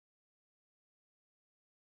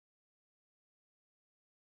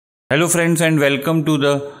Hello friends and welcome to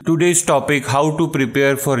today's topic, how to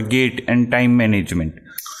prepare for GATE and time management.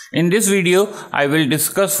 In this video, I will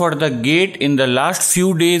discuss for the GATE in the last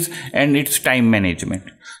few days and its time management.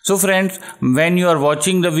 So friends, when you are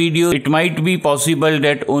watching the video, it might be possible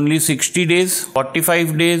that only 60 days,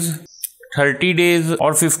 45 days, 30 days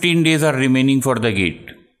or 15 days are remaining for the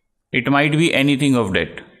GATE. It might be anything of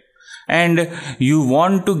that. And you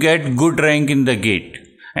want to get good rank in the GATE.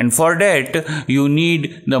 And for that, you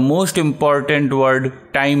need the most important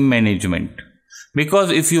word, time management. Because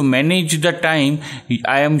if you manage the time,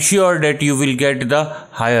 I am sure that you will get the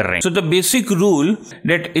higher rank. So the basic rule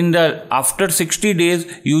that after 60 days,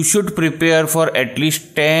 you should prepare for at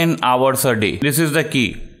least 10 hours a day. This is the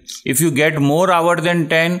key. If you get more hours than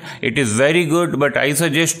 10, it is very good, but I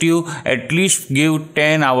suggest you at least give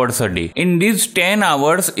 10 hours a day. In these 10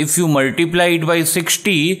 hours, if you multiply it by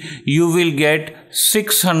 60, you will get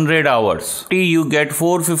 600 hours. You get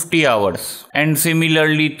 450 hours, and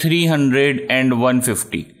similarly 300 and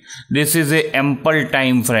 150. This is a ample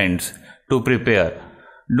time, friends, to prepare.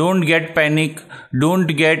 Don't get panic. Don't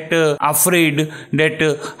get afraid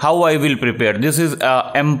that how I will prepare. This is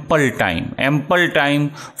ample time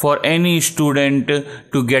for any student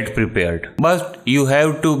to get prepared. But you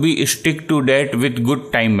have to be stick to that with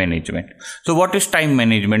good time management. So what is time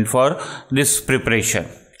management for this preparation?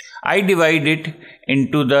 I divide it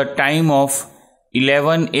into the time of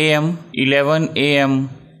 11 a.m.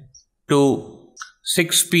 to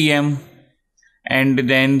 6 p.m. and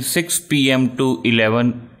then 6 p.m. to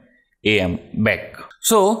 11 a.m. back.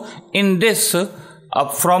 So in this,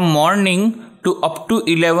 from morning to up to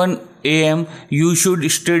 11 a.m. you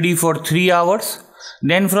should study for 3 hours.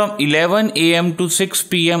 Then from 11 a.m. to 6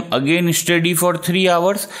 p.m. again study for 3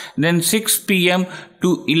 hours. Then 6 p.m.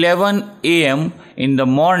 to 11 a.m. in the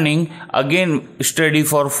morning again study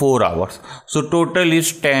for 4 hours. So total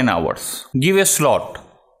is 10 hours. Give a slot.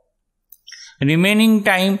 Remaining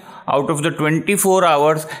time out of the 24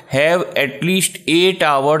 hours, have at least 8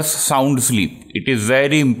 hours sound sleep. It is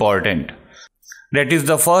very important. That is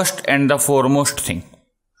the first and the foremost thing,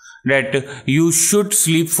 that you should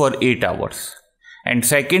sleep for 8 hours. And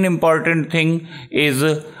second important thing is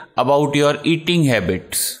about your eating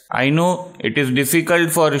habits. I know it is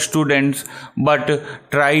difficult for students, but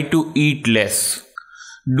try to eat less.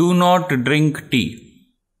 Do not drink tea,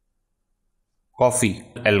 coffee,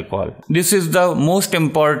 alcohol. This is the most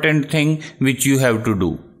important thing which you have to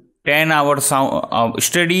do. 10 hours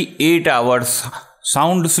study, 8 hours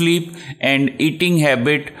sound sleep, and eating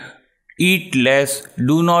habit. Eat less,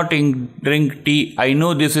 do not drink tea. I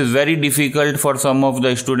know this is very difficult for some of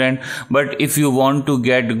the students, but if you want to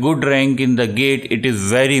get good rank in the GATE, it is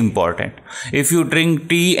very important. If you drink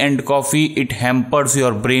tea and coffee, it hampers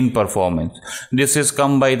your brain performance. This is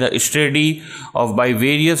come by the study by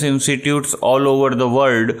various institutes all over the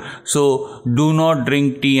world. So do not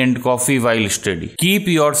drink tea and coffee while study. Keep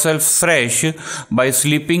yourself fresh by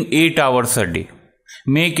sleeping 8 hours a day.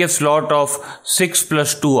 Make a slot of 6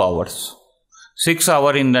 plus 2 hours. 6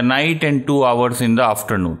 hours in the night and 2 hours in the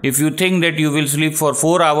afternoon. If you think that you will sleep for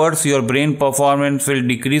 4 hours, your brain performance will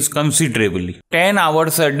decrease considerably. 10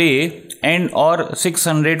 hours a day and or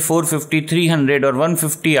 600, 450, 300 or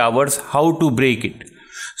 150 hours, how to break it?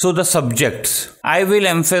 So the subjects. I will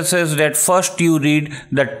emphasize that first you read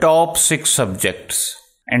the top 6 subjects.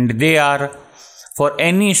 And they are, for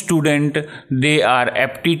any student, they are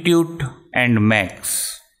aptitude and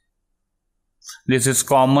maths. This is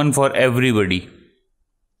common for everybody,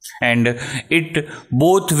 and it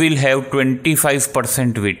both will have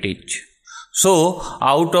 25% weightage. So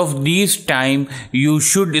out of these time, you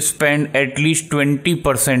should spend at least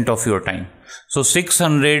 20% of your time. So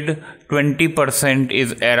 600, 20%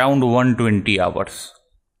 is around 120 hours.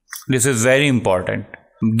 This is very important.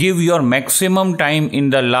 Give your maximum time in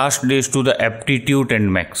the last days to the aptitude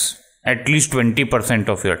and maths. At least 20%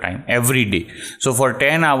 of your time every day. So for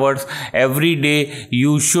 10 hours every day,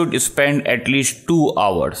 you should spend at least 2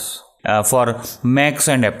 hours for maths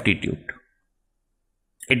and aptitude.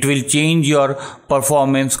 It will change your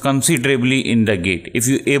performance considerably in the GATE. If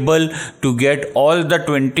you able to get all the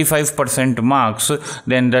 25% marks,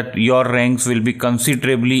 then your ranks will be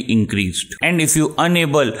considerably increased. And if you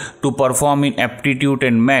unable to perform in aptitude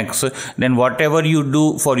and maths, then whatever you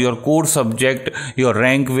do for your core subject, your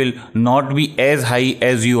rank will not be as high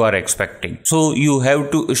as you are expecting. So you have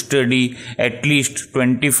to study at least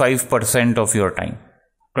 25% of your time.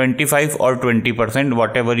 25 or 20%,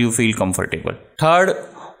 whatever you feel comfortable. Third,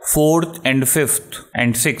 fourth and fifth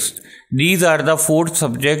and sixth. These are the fourth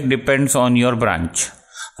subject, depends on your branch.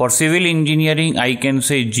 For civil engineering, I can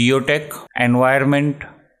say geotech, environment,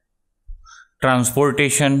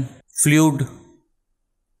 transportation, fluid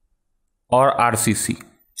or RCC,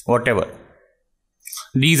 whatever.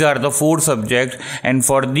 These are the 4 subjects, and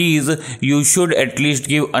for these you should at least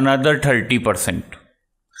give another 30%.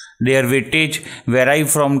 Their weightage vary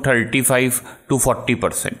from 35 to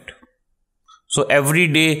 40%. So every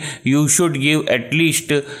day you should give at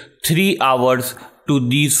least 3 hours to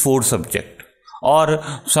these 4 subjects. Or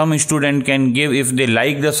some student can give, if they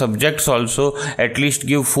like the subjects also, at least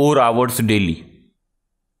give 4 hours daily,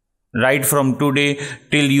 right from today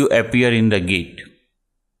till you appear in the GATE.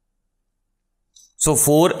 So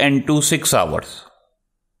 4 and 2, 6 hours.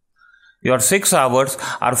 Your 6 hours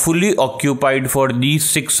are fully occupied for these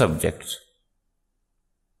 6 subjects.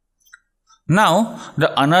 Now, the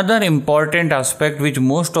another important aspect which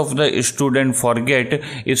most of the students forget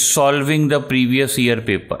is solving the previous year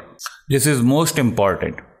paper. This is most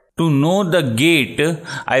important. To know the GATE,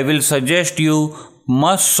 I will suggest you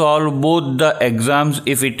must solve both the exams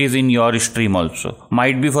if it is in your stream also.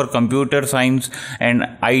 Might be for computer science and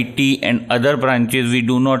IT and other branches we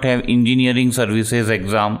do not have engineering services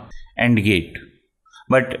exam and GATE.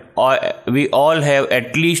 But we all have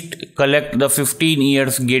at least collect the 15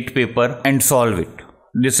 years GATE paper and solve it.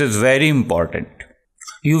 This is very important.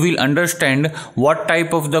 You will understand what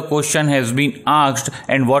type of the question has been asked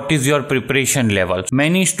and what is your preparation level.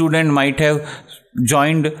 Many students might have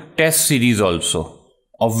joined test series also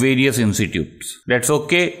of various institutes. That's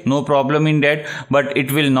okay, no problem in that, but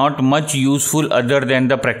it will not much useful other than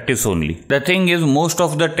the practice only. The thing is, most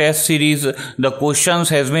of the test series, the questions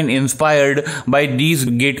has been inspired by these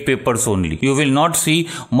GATE papers only. You will not see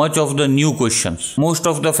much of the new questions. Most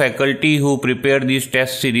of the faculty who prepare these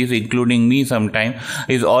test series, including me sometime,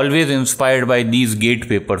 is always inspired by these GATE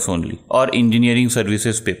papers only, or engineering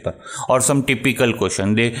services paper, or some typical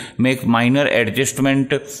question. They make minor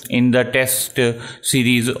adjustment in the test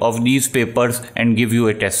series of these papers and give you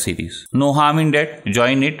a test series. No harm in that.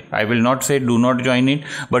 Join it. I will not say do not join it,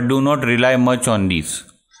 but do not rely much on these.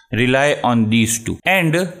 Rely on these two.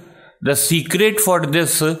 And the secret for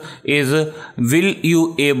this is, will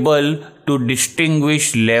you able to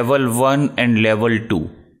distinguish level 1 and level 2?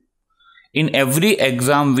 In every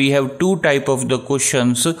exam we have 2 type of the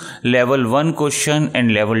questions, level 1 question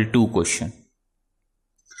and level 2 question.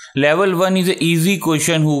 Level 1 is an easy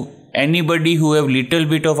question anybody who have little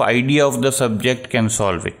bit of idea of the subject can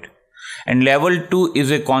solve it. And level 2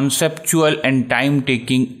 is a conceptual and time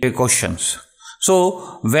taking questions.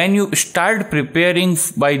 So when you start preparing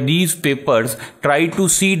by these papers, try to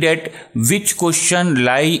see that which question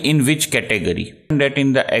lie in which category. That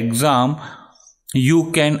in the exam you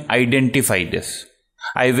can identify this.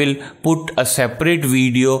 I will put a separate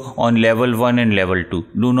video on level 1 and level 2.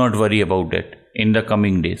 Do not worry about that in the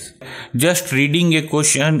coming days. Just reading a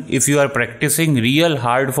question, if you are practicing real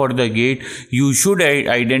hard for the GATE, you should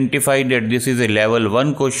identify that this is a level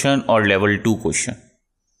 1 question or level 2 question.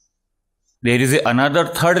 There is another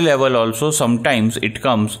third level also, sometimes it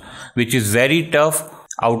comes, which is very tough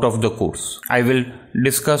out of the course. I will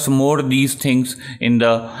discuss more these things in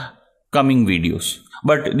the coming videos,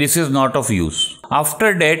 but this is not of use.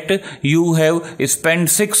 After that, you have spent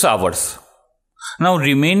 6 hours. Now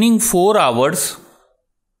remaining 4 hours,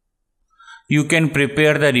 you can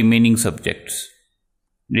prepare the remaining subjects.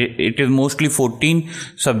 It is mostly 14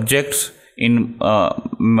 subjects in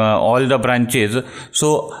all the branches.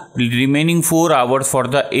 So remaining 4 hours for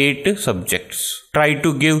the 8 subjects. Try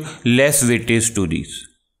to give less weightage to these,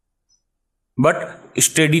 but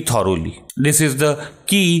study thoroughly. This is the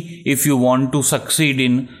key if you want to succeed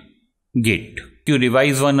in GATE. You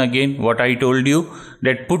revise one again what I told you,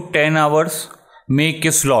 that put 10 hours, make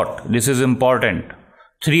a slot. This is important.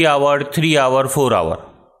 3 hour, 3 hour, 4 hour.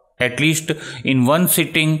 At least in one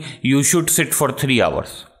sitting you should sit for 3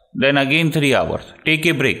 hours. Then again 3 hours. Take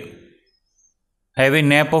a break. Have a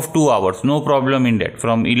nap of 2 hours. No problem in that.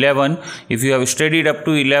 From 11, if you have studied up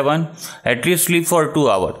to 11, at least sleep for 2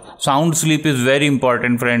 hours. Sound sleep is very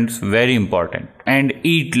important, friends. Very important. And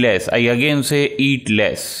eat less. I again say eat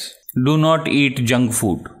less. Do not eat junk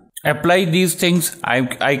food. Apply these things.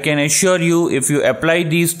 I can assure you, if you apply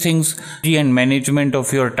these things and management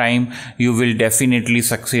of your time, you will definitely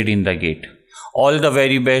succeed in the GATE. All the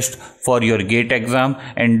very best for your GATE exam,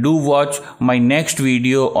 and do watch my next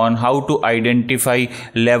video on how to identify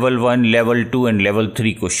level 1, level 2 and level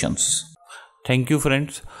 3 questions. Thank you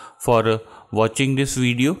friends for watching this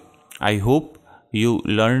video. I hope you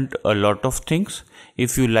learned a lot of things.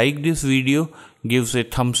 If you like this video, give a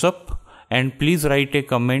thumbs up. And please write a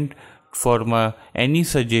comment for any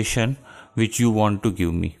suggestion which you want to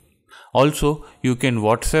give me. Also, you can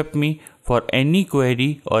WhatsApp me for any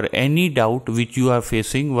query or any doubt which you are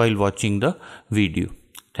facing while watching the video.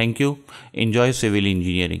 Thank you. Enjoy civil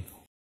engineering.